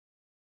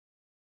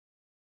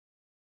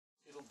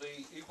it'll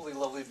be equally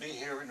lovely to be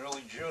here in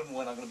early June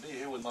when I'm going to be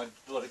here with my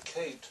daughter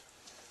Kate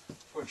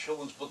for a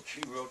children's book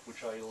she wrote,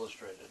 which I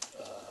illustrated,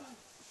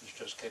 which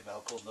just came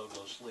out called No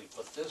Go Sleep.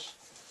 But this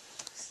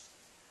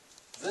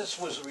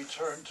was a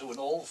return to an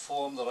old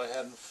form that I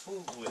hadn't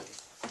fooled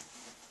with,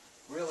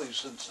 really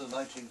since the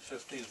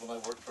 1950s when I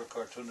worked for a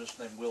cartoonist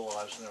named Will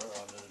Eisner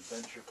on an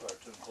adventure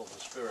cartoon called The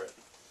Spirit.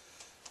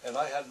 And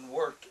I hadn't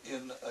worked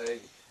in a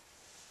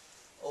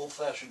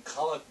old-fashioned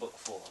comic book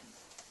form,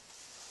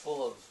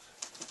 full of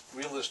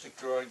realistic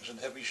drawings and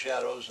heavy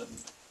shadows and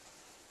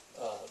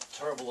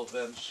terrible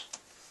events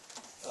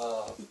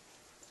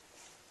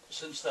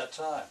since that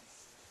time.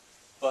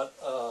 But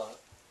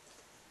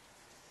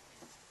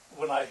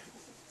when I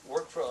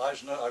worked for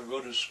Eisner, I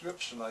wrote his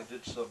scripts and I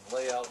did some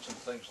layouts and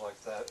things like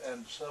that.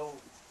 And so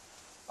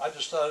I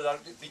decided,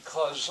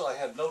 because I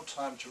had no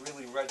time to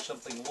really write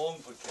something long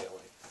for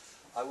Kaylee,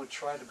 I would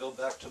try to go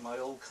back to my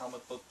old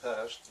comic book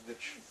past,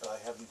 which I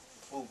hadn't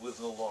fooled with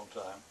in a long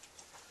time,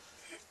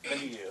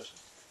 many years.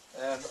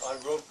 And I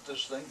wrote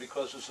this thing,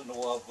 because it's a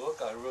noir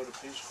book, I wrote a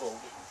piece called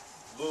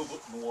Boob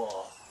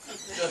Noir.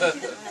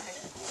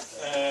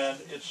 And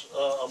it's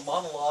a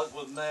monologue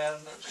with man,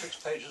 6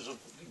 pages of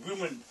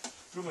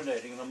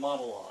ruminating in a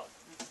monologue,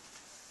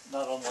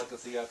 not unlike a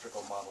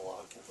theatrical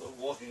monologue,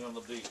 walking on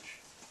the beach.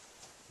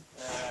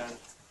 And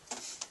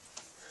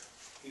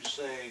he's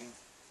saying,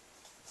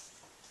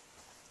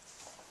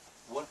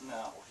 what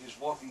now? He's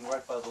walking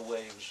right by the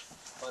waves,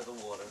 by the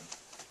water,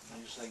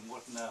 and he's saying,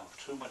 what now?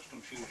 Too much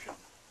confusion.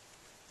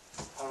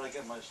 How do I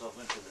get myself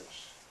into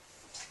this?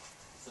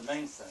 The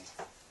main thing,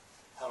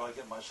 how do I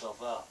get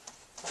myself out?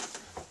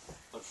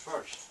 But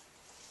first,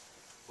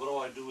 what do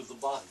I do with the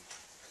body?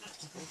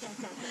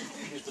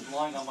 She's been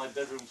lying on my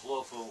bedroom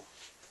floor for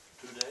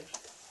 2 days?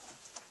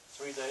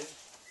 3 days?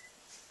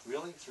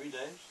 Really? 3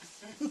 days?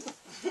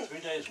 3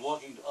 days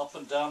walking up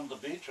and down the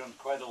beach on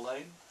quite a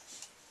lane?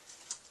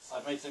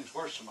 I've made things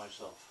worse for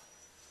myself,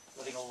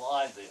 letting her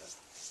lie there.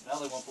 Now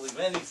they won't believe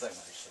anything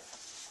I say.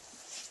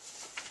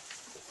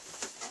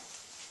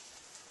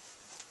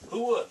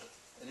 Who would?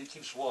 And he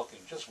keeps walking,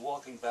 just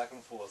walking back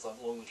and forth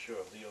along the shore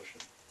of the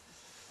ocean.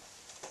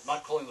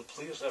 Not calling the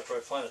police after I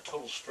find a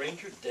total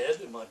stranger dead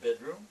in my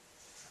bedroom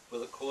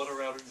with a cord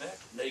around her neck,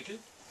 naked,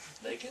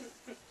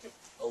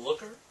 a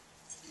looker,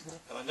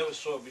 and I never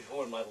saw her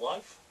before in my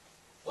life.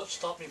 What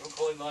stopped me from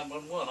calling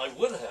 911? I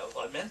would have,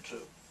 I meant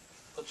to,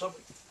 but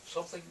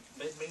something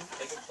made me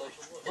take a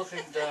closer look.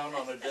 Looking down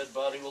on her dead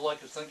body, all I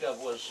could think of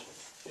was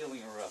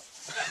feeling her up.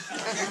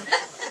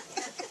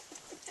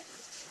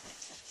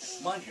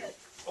 Mind you,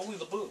 only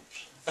the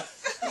boobs.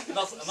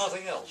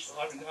 Nothing else.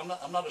 I mean,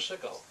 I'm not a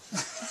sicko.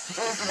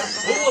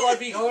 Who would I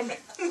be harming?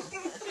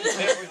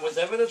 With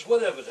evidence?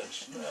 What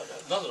evidence?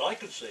 None that I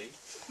could see.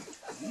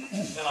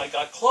 And I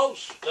got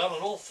close, down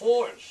on all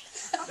fours,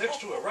 next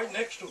to her, right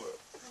next to her.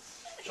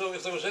 So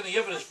if there was any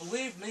evidence,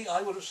 believe me,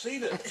 I would have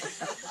seen it.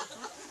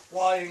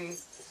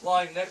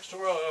 Lying next to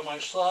her on my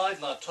side,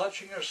 not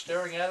touching her,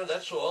 staring at her,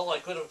 that's all. I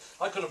could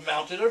have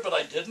mounted her, but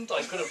I didn't.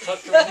 I could have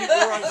touched her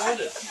anywhere I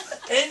wanted.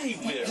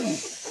 Anywhere.